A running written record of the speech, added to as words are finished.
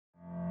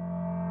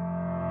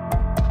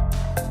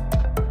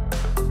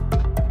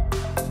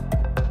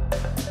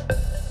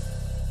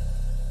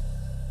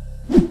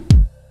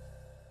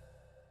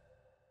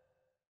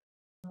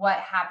what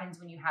happens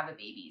when you have a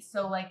baby.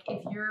 So like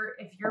if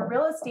your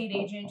real estate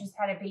agent just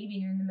had a baby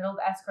and you're in the middle of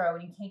escrow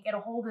and you can't get a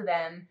hold of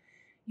them,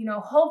 you know,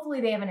 hopefully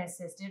they have an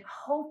assistant.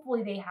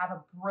 Hopefully they have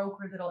a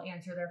broker that'll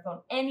answer their phone.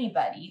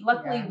 Anybody.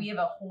 Luckily, we have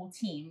a whole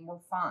team. We're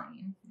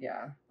fine.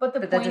 Yeah. But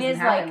that point doesn't is,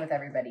 happen like, with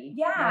everybody.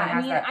 Yeah. No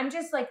I mean, I'm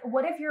just like,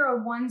 what if you're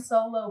a one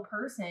solo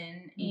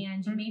person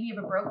and you maybe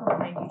have a broker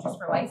behind you just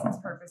for license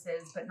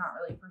purposes, but not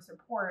really for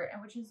support,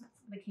 and which is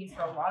the case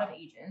for a lot of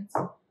agents.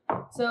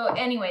 So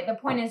anyway, the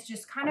point is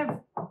just kind of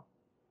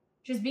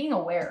just being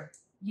aware,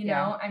 you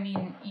know? I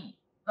mean,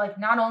 like,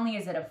 not only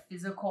is it a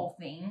physical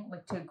thing,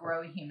 like, to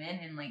grow a human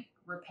and, like,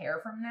 repair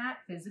from that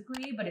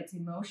physically, but it's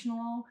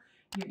emotional,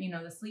 you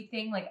know, the sleep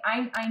thing. Like,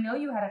 I know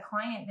you had a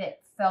client that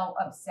felt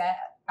upset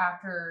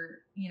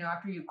after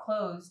you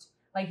closed,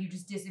 like, you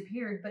just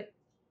disappeared, but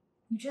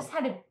you just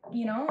had a,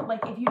 you know,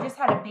 like, if you just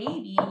had a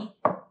baby,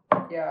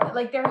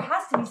 like, there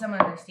has to be some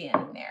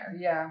understanding there.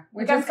 Yeah.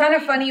 Which is kind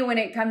of funny when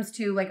it comes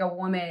to, like, a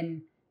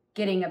woman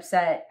getting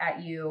upset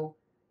at you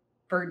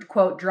for,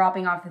 quote,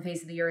 dropping off the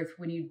face of the earth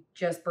when you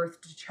just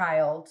birthed a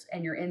child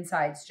and your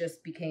insides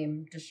just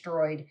became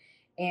destroyed.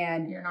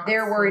 And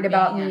they're worried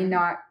about me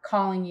not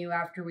calling you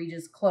after we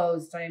just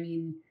closed. I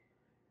mean,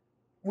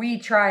 we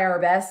try our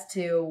best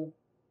to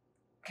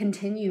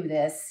continue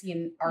this,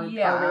 our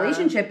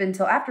relationship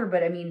until after.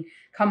 But I mean,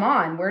 come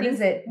on, where does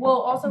it? Well,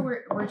 also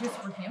we're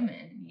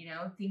human, you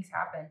know, things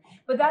happen.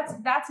 But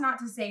that's not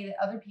to say that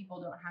other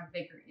people don't have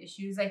bigger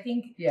issues. I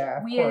think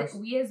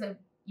we as a,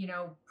 you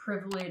know,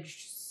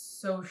 privileged,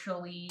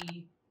 socially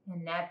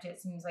inept, it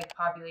seems like,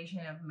 population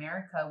of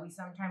America, we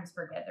sometimes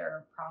forget there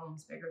are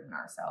problems bigger than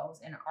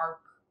ourselves and our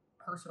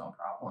personal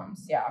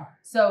problems. Yeah.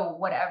 So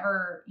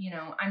whatever, you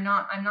know, I'm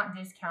not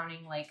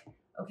discounting, like,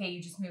 okay,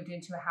 you just moved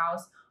into a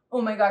house.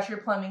 Oh my gosh, your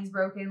plumbing's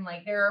broken.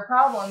 Like, there are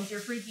problems. You're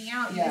freaking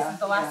out. This is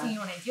the last thing you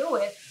want to deal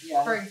with,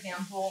 for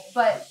example.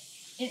 But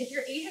if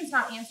your agent's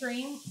not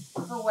answering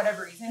for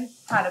whatever reason,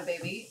 had a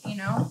baby, you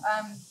know,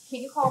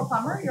 can't you call a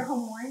plumber? Your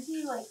home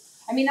warranty, like.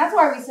 I mean, that's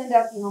why we send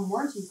out the home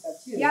warranty stuff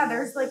too. Yeah,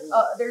 there's like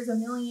there's a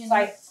million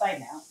side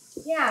now.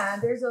 Yeah,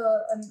 there's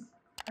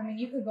I mean,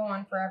 you could go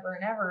on forever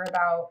and ever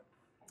about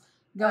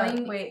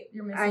going. Wait,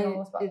 you're missing a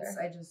little spot there.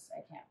 I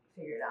can't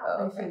figure it out.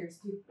 Oh, My fingers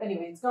keep.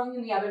 Anyway, it's going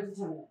in the oven for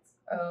 10 minutes.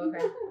 Oh,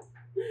 okay.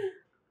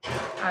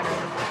 I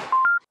don't know.